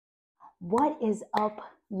What is up,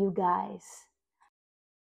 you guys?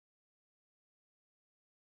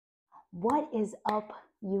 What is up,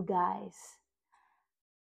 you guys?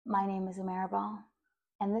 My name is Maribel,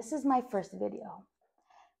 and this is my first video.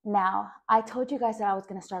 Now, I told you guys that I was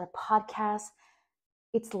going to start a podcast.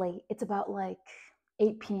 It's late. It's about like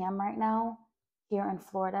 8 p.m. right now here in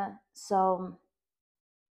Florida. So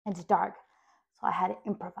it's dark. So I had to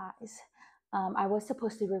improvise. I was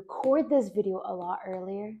supposed to record this video a lot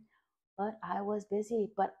earlier, but I was busy.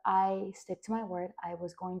 But I stick to my word. I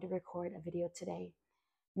was going to record a video today.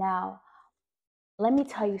 Now, let me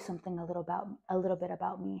tell you something a little bit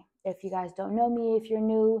about me. If you guys don't know me, if you're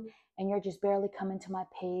new and you're just barely coming to my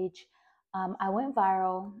page, I went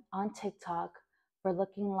viral on TikTok for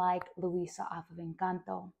looking like Luisa off of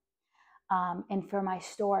Encanto, and for my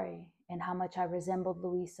story and how much I resembled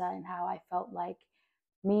Luisa and how I felt like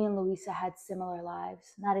me and Luisa had similar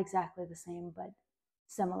lives, not exactly the same, but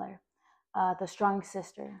similar. The strong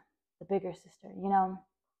sister, the bigger sister, you know.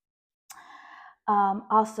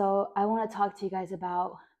 Also, I want to talk to you guys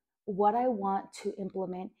about what I want to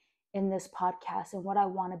implement in this podcast and what I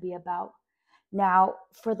want to be about. Now,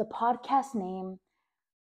 for the podcast name,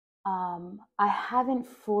 I haven't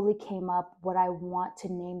fully came up what I want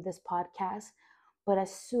to name this podcast, but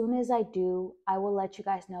as soon as I do, I will let you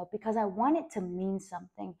guys know because I want it to mean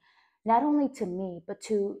something, not only to me, but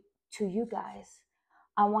to you guys.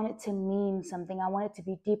 I want it to mean something. I want it to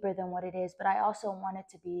be deeper than what it is, but I also want it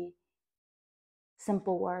to be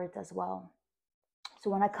simple words as well.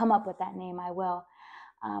 So when I come up with that name, I will.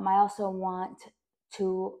 I also want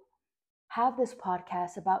to have this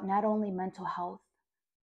podcast about not only mental health,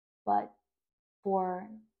 but for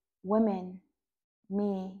women,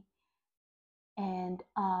 me, and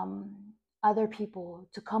other people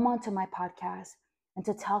to come onto my podcast and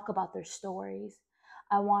to talk about their stories.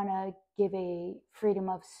 I want to give a freedom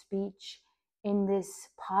of speech in this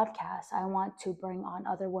podcast. I want to bring on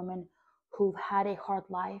other women who've had a hard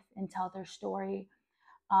life and tell their story.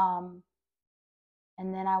 And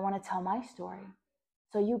then I want to tell my story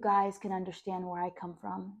so you guys can understand where I come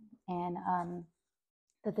from and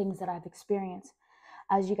the things that I've experienced.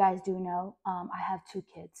 As you guys do know, I have two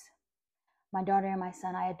kids. My daughter and my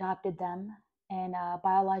son, I adopted them, and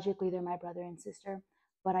biologically they're my brother and sister,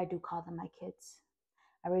 but I do call them my kids.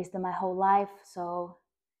 I raised them my whole life, so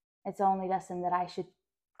it's only lesson that I should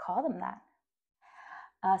call them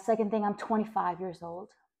that. Second thing, I'm 25 years old.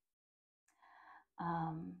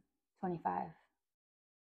 25.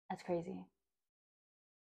 That's crazy.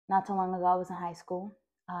 Not too long ago, I was in high school.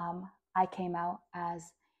 I came out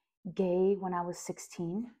as gay when I was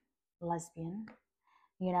 16, lesbian.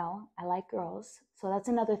 You know, I like girls. So that's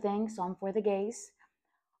another thing. So I'm for the gays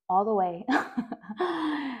all the way.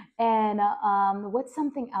 And what's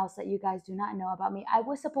something else that you guys do not know about me? I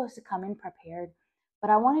was supposed to come in prepared,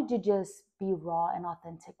 but I wanted to just be raw and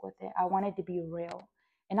authentic with it. I wanted to be real.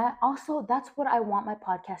 And I also, that's what I want my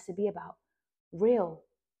podcast to be about. Real,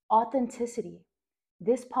 authenticity.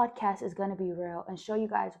 This podcast is going to be real and show you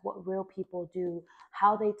guys what real people do,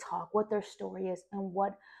 how they talk, what their story is, and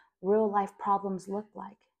what real life problems look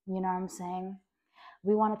like. You know what I'm saying?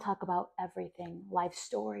 We want to talk about everything, life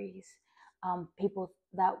stories, people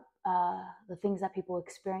that, the things that people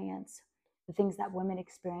experience, the things that women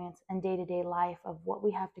experience, and day-to-day life of what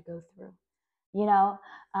we have to go through. You know,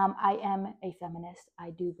 I am a feminist. I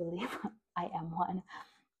do believe I am one.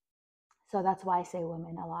 So that's why I say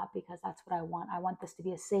women a lot, because that's what I want. I want this to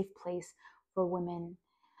be a safe place for women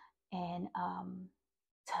and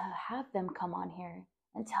to have them come on here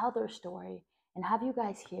and tell their story and have you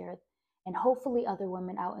guys hear it. And hopefully other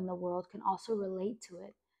women out in the world can also relate to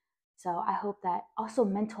it. So I hope that also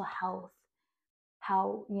mental health,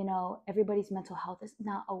 how, you know, everybody's mental health is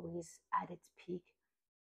not always at its peak.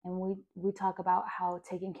 And we talk about how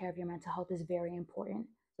taking care of your mental health is very important.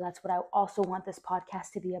 So that's what I also want this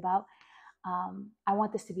podcast to be about. I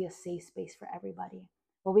want this to be a safe space for everybody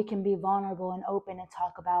where we can be vulnerable and open and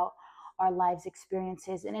talk about our lives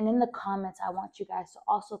experiences. And in the comments, I want you guys to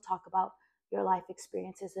also talk about your life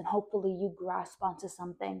experiences, and hopefully you grasp onto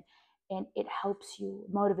something and it helps you,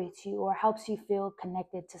 motivates you, or helps you feel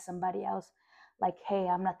connected to somebody else. Like, hey,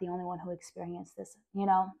 I'm not the only one who experienced this, you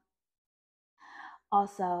know?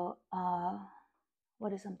 Also,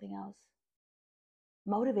 what is something else?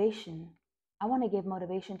 Motivation. I want to give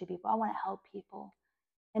motivation to people. I want to help people.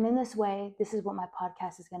 And in this way, this is what my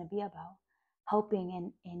podcast is going to be about.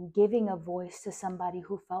 Helping and giving a voice to somebody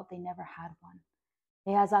who felt they never had one.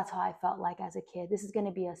 Because that's how I felt like as a kid. This is going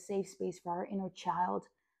to be a safe space for our inner child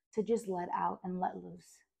to just let out and let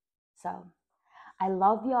loose. So I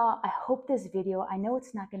love y'all. I hope this video, I know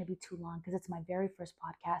it's not going to be too long because it's my very first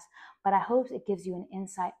podcast, but I hope it gives you an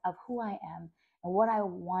insight of who I am and what I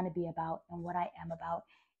want to be about and what I am about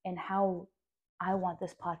and how I want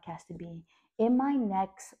this podcast to be. In my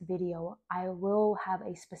next video, I will have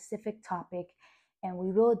a specific topic and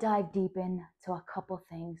we will dive deep into a couple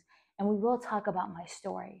things and we will talk about my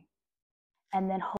story. And then